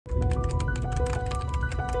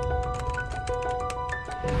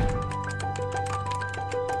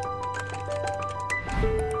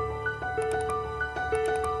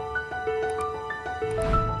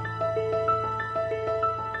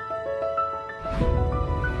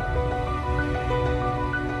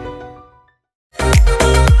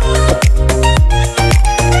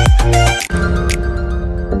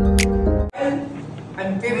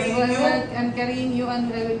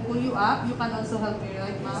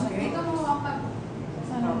Okay.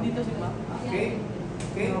 Dito si ma'am. Okay.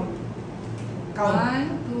 Okay. Count.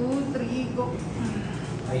 1, 2, 3, go.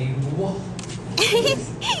 Ay, wow.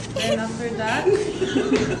 Then after that,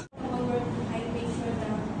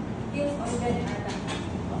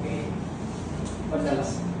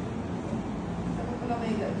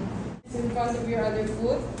 in front of your other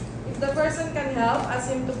foot. If the person can help,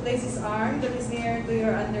 ask him to place his arm that is near to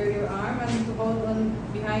your under your arm and to hold on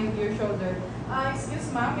behind your shoulder.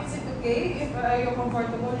 Excuse ma'am, is it okay if you're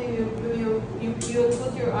comfortable? You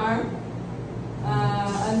put your arm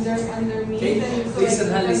under me. Okay. Then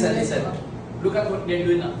Listen. Look at what they're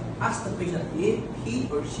doing now. Ask the patient if he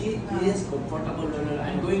or she is comfortable.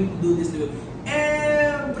 I'm going to do this.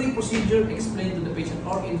 Every procedure, explain to the patient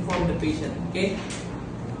or inform the patient. Okay.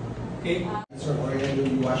 Okay. Sir, or do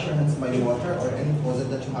you wash your hands by water or any faucet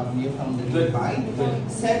that you have near nearby?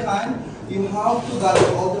 Second, you have to gather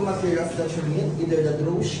all the materials that you need, either the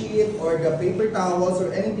draw sheet or the paper towels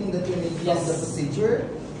or anything that you need from the procedure.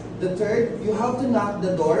 The third, you have to knock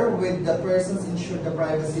the door with the person's ensure the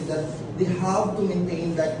privacy that they have to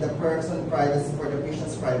maintain that the person's privacy for the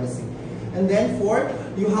patient's privacy. And then fourth,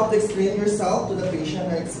 you have to explain yourself to the patient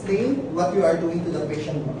and explain what you are doing to the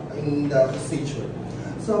patient in the procedure.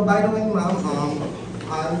 So by the way, ma'am,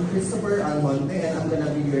 I'm Christopher Monte and I'm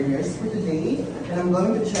gonna be your nurse for today, and I'm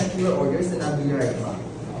going to check your orders and I'll be right back.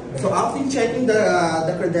 So after checking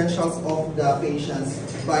the credentials of the patients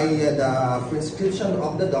by the prescription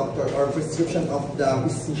of the doctor or prescription of the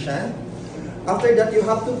physician, after that you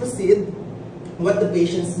have to proceed what the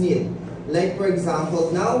patients need. Like for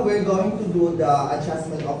example, now we're going to do the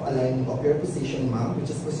adjustment of alignment of your position, ma'am,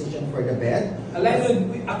 which is position for the bed.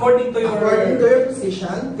 Alignment according to your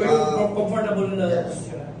position. Comfortable. Yes.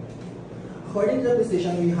 According to the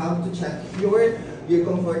position, we have to check your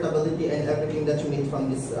comfortability and everything that you need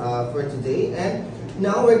from this for today. And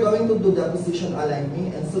now we're going to do the position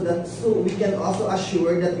alignment, and so we can also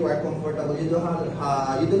assure that you are comfortable. You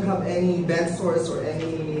don't have any bed sores or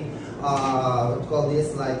any what you call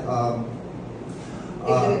this, like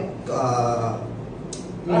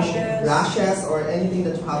rashes or anything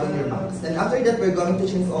that you have in your bags. And after that, we're going to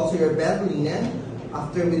change also your bed linen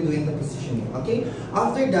after we're doing the positioning. Okay.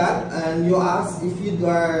 After that, and you ask if you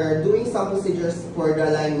are doing some procedures for the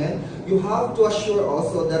alignment, you have to assure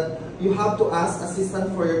also that you have to ask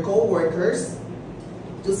assistance for your co-workers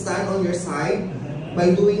to stand on your side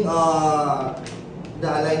by doing the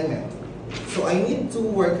alignment. So I need 2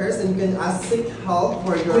 workers, and you can ask seek help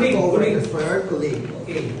for your co-workers, for your colleague.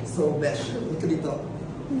 Okay. So Besh, ito dito.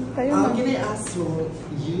 Can I ask you?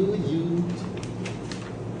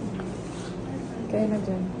 Okay na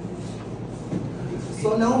dyan.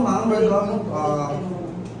 So now, ma'am, we're going.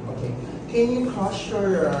 Okay. Can you cross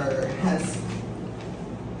your hands?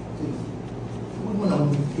 Huwag mo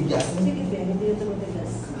nang tigas. Sige, hindi ito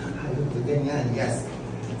matigas. Ganyan, yes.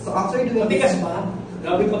 So after doing matigas ba?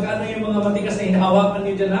 Grabe pagkano yung mga matigas na hinahawakan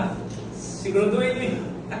niyo dyan, ha? Siguraduhin niyo.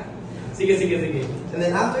 Sige. And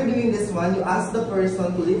then after doing this one, you ask the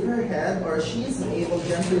person to lift her head, or she is able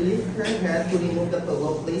to lift her head to remove the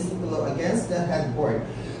pillow, place the pillow against the headboard.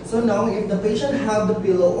 So now, if the patient have the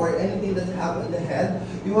pillow or anything that have in the head,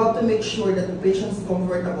 you have to make sure that the patient is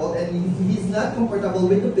comfortable, and if he's not comfortable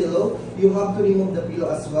with the pillow, you have to remove the pillow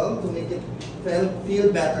as well to make it feel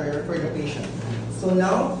better for the patient. So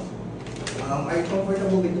now, are you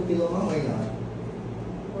comfortable with the pillow, ma'am, or not?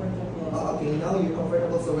 Okay, now you're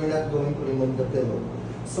comfortable, so we're not going to remove the pillow.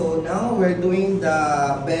 So now we're doing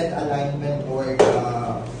the bed alignment, or the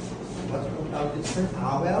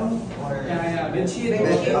towel, or bed sheet.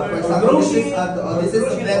 This is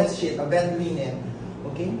a bed sheet, a bed linen.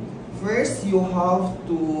 Okay. First, you have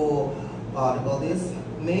to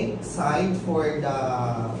make side for the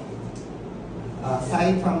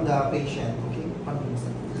side from the patient. Okay.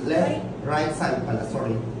 Left, right side pala.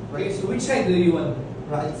 Sorry. Okay. So which side do you want?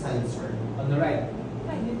 Right side, sir. On the right.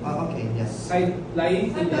 Okay, yes. Side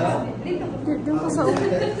lying to the left.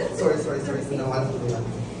 Sorry. Sinawan ko yan.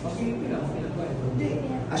 Okay.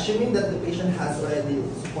 Assuming that the patient has already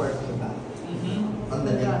support on the back. On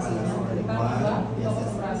the neck pala. Sorry. One. Yes,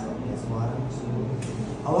 1,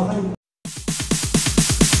 2. Hawakan.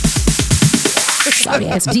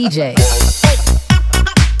 Sorry, it's DJ.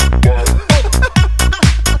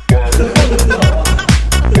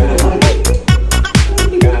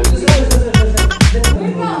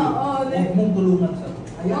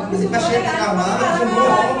 Kasi pasyente ka, ma?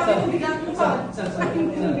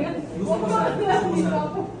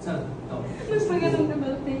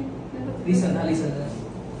 Listen.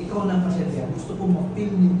 Ikaw ng pasyente. Gusto ko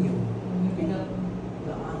ma-feel ninyo.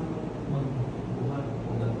 Pinagdaan magbuhat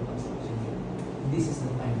o gano'n sa pasyente. this is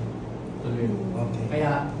the time to learn. Okay.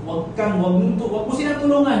 Kaya, wag mo silang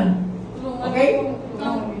tulungan. Okay?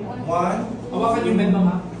 One. Hawakan yung bed, ma'am,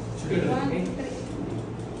 ha? Secure the bed, okay?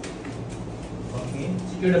 Okay.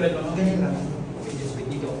 Secure the bed, ma'am. Ganyan lang. Okay, just wait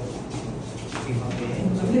dito.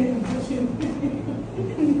 Okay.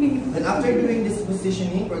 And after doing this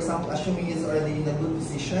positioning, for example, assuming he's already in a good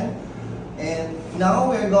position, and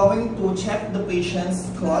now we're going to check the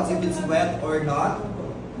patient's clothes if it's wet or not.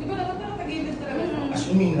 Di ba dapat na tagilid talaga?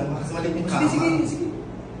 Assuming lang, kasi maliit yung kama. Sige.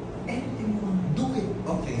 Do it.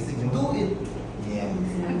 Okay, sige. Do it. Yeah.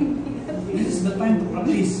 This is the time to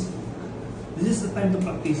practice. This is the time to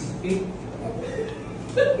practice, okay?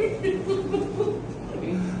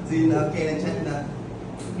 Okay? So yun na, okay, na-check na.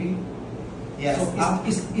 Okay? Yes. So,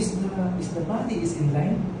 is the body is in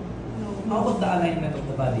line? How about the alignment of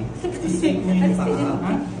the body? Isip mo yung paa.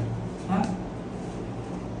 Huh?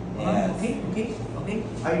 Yes. Okay.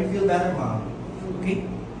 How you feel better, ma'am? Okay.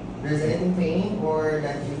 There's any pain or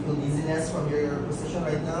that you feel dizziness from your position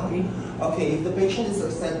right now? Okay. Okay, if the patient is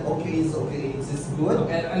said okay, is okay, is this good?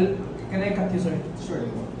 Okay, can I cut you, sir? Sure.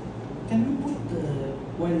 Can we put,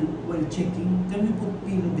 while checking, can we put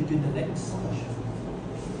pillow between the legs? Okay.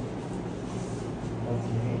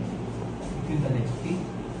 Between the legs, okay?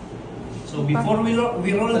 So before we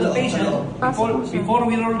roll the patient, before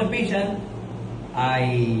we roll the patient,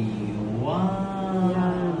 and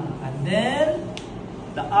then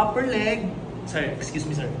the upper leg. Sir, excuse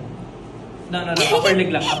me, sir. No, upper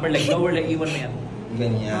leg lang, upper leg, lower leg, iwan mo yan.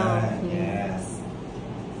 Ganyan. Yes.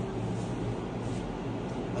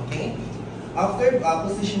 Okay. After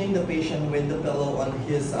positioning the patient with the pillow on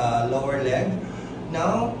his lower leg,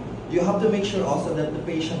 now you have to make sure also that the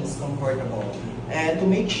patient is comfortable. And to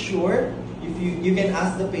make sure, if you can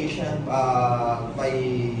ask the patient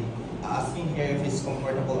by asking here if he's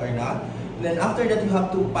comfortable or not. And then after that, you have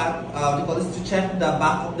to to check the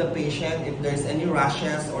back of the patient if there's any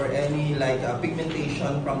rashes or any like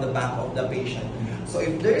pigmentation from the back of the patient. So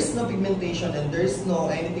if there is no pigmentation and there's no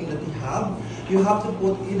anything that you have to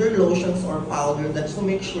put either lotions or powder that's to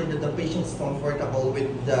make sure that the patient is comfortable with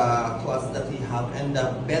the clothes that he have and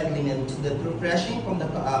the bed linen to the refreshing from the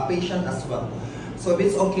patient as well. So if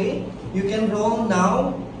it's okay, you can roll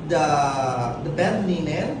now the bed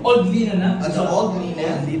linen. Old linen, ha? The old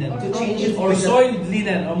linen. To change it Or soiled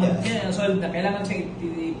linen. Or Yes. soiled na. Kailangan siyang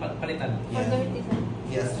palitan.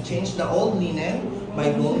 Yes, to change the old linen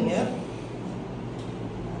by rolling it.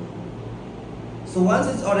 So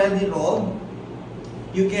once it's already rolled,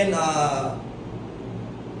 you can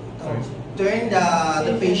turn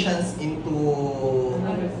the patients into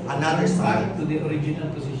another side. Back to the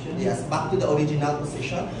original position. Yes, back to the original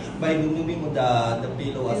position by removing the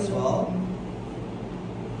pillow as well.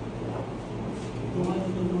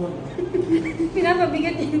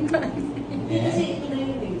 Pinapabigat yung Yes. Kasi ito na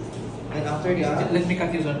yun eh. And after that, Let me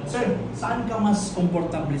cut you, sir. Sir, saan ka mas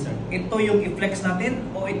comfortable, sir? Ito yung i-flex natin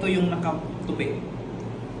o ito yung nakatupi?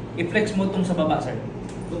 I-flex mo itong sa baba, sir.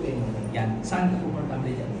 okay. Yan. Saan ka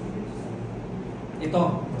comfortable dyan? Ito.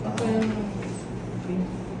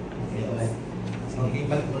 Okay, ulit. Okay,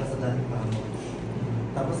 balik mo na sa dating paa mo.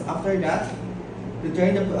 Tapos after that,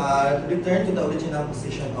 return to the original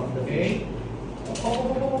position of the Okay. fish.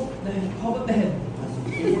 How about the head?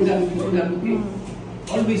 You forgot. Okay.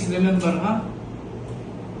 Always remember, ha?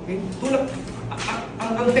 Okay. Tulak.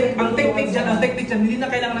 Ang technique dyan, hindi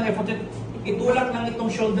na kailangan ng effort. Itulak lang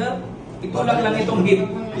itong shoulder, itulak lang itong hip.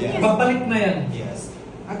 Yes. Babalik na yan. Yes.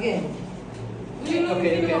 Again.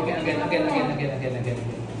 Okay, again. Okay,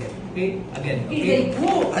 again. Okay.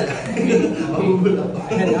 Magugulat pa.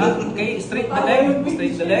 Ahead, ha? Okay, straight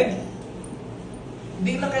the leg.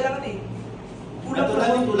 Hindi na kailangan eh. Tulak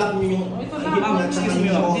lang. Tulak mo yung Excuse me,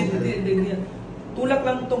 ma'am. Hindi. Tulak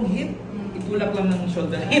lang itong hip, itulak lang ng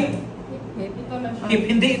shoulder. Hip. Ito na siya. Hip,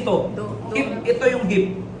 hindi ito. Hip, ito yung hip.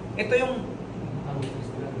 Ito yung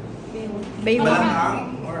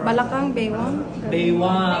Baywang. or Balakang, baywang.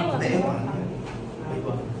 baywang. Baywang.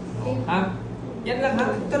 Ha? Yan lang, ha?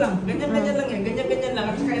 Ito lang. Ganyan lang yan. Ganyan lang.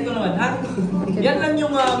 At saka ito naman, ha? Yan lang yung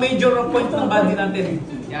major point ng body natin.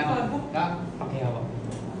 Yan. Ha? Pakihawak.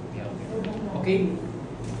 Okay?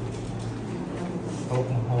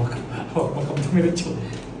 Hawak mo kamiretso.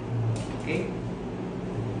 Okay?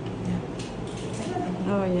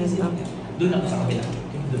 Oh, yes. Doon ako sa kabila.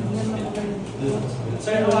 Doon ako sa kabila.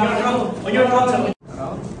 Sir, on your count.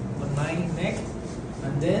 Around, on my neck,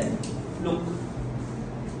 and then, look.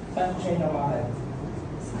 Saan ko siya hinawakan?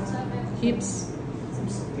 Hips.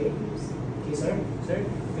 Okay. Okay, sir. Sir,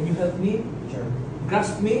 can you help me? Sure.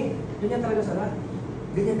 Grasp me. Ganyan talaga sa lahat.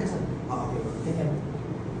 Ganyan ka sa. Okay. Ganyan.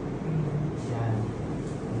 Yan.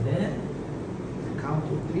 And then,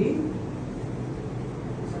 2, 3.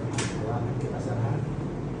 Hawakan kita, sir, ha?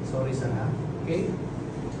 Sorry, sir, ha? Okay?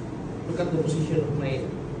 Look at the position of my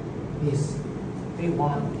knees. Okay, 1,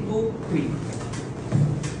 2, 3.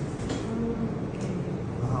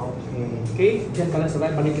 Okay. Okay? Diyan pala, sir.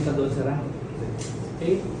 Balik kita doon, sir, ha?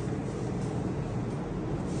 Okay?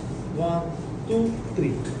 1, 2,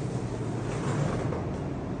 3.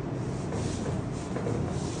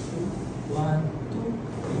 1, 2,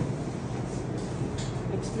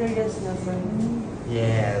 3. Experience na, sir.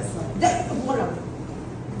 Yes. Hindi, upo ka lang.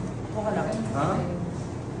 Upo ka lang. Huh?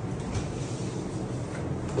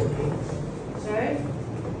 Sir?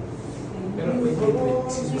 Pero wait,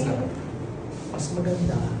 excuse me, sir. Mas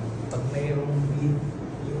maganda pag mayroong bead,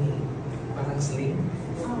 yung parang sling.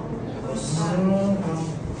 Tapos,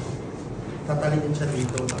 Tatalinin siya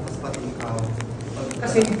dito, tapos pati ikaw.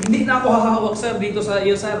 kasi hindi na ako hahawak, sir, dito sa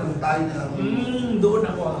iyo, sir. Tali na lang. Doon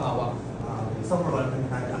ako hahawak. So, for all,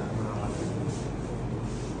 nagtali ako mga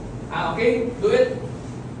Okay? Do it.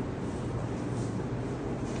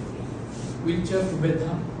 Wheelchair to bed,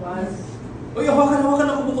 ha? One. Uy, hawakan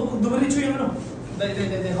ako. Dumiretso yung ano. Dahil,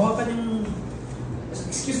 hawakan yung...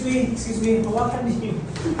 Excuse me. Hawakan din yung...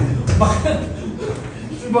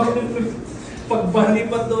 Baka pagbali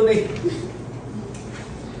pa doon eh.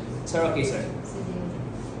 Sir, okay, sir. Sige.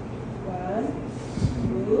 1,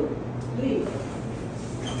 2, 3.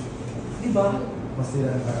 Diba? Mas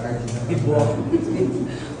nila ang RG na. Diba? 1.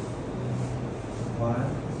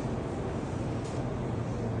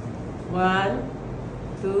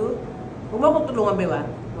 1, 2. Huwag mo akong tulungan, Bewa.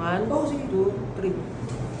 1, Oh, sige. 2, 3.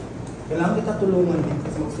 Kailangan kita tulungan din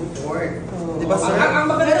kasi mag-support. Oh. Di ba, sir? Ang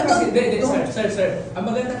maganda kasi, Don't- sir. Ang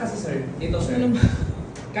maganda kasi, sir, dito, sir.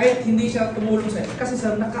 Kahit hindi siya tumulong sa'yo, kasi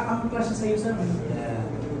sir, naka-ankla siya sa'yo, sir. Yeah.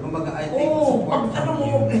 Kumbaga, I think Oo, support. pag ano mo,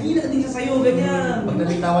 hila din siya sa'yo, ganyan. Pag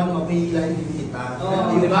nabitawan mo, mapihilahin din kita.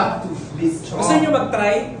 Oo, You di ba? have to be strong. Gusto niyo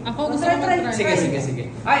mag-try? Ako gusto ko mag-try. Sige.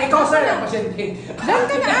 Ay, ikaw, sir, pasyente. Diyan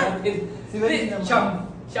ka na? Si Wendy naman. Siyam.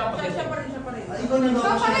 Siya pa rin. Ah, ikaw na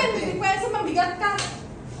Siya pa rin. Hindi pwede mabigat ka.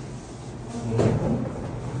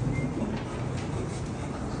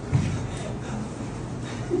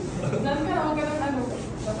 Diyan ka na, huwag ka ng ano.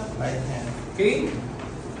 Right hand. Okay?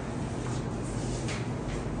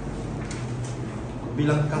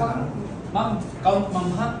 Bilang ka ha. Ma'am, count ma'am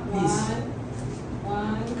ha, please. 1, 2,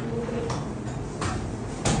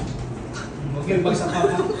 3. Huwag yung bagsak ha.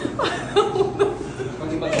 Huwag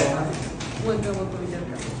yung bagsak ha. Huwag ka magpapagyan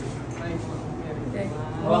ka.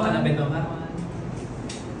 Hawakan na beto, ha?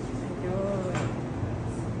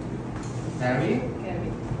 Terry?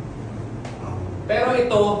 Pero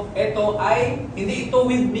ito ay, hindi ito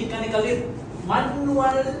with mechanical lift.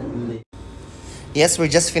 Manual. Yes,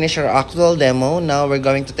 we just finished our actual demo. Now, we're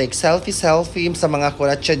going to take selfie sa mga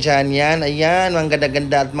kuratsa dyan. Yan, ayan, mga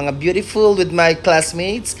ganda-ganda at mga beautiful with my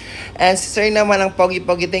classmates. And si Sir naman ang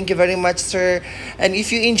pogi-pogi. Thank you very much, Sir. And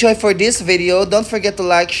if you enjoy for this video, don't forget to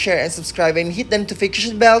like, share, and subscribe. And hit the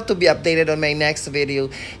notification bell to be updated on my next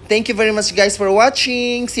video. Thank you very much, guys, for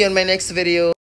watching. See you on my next video.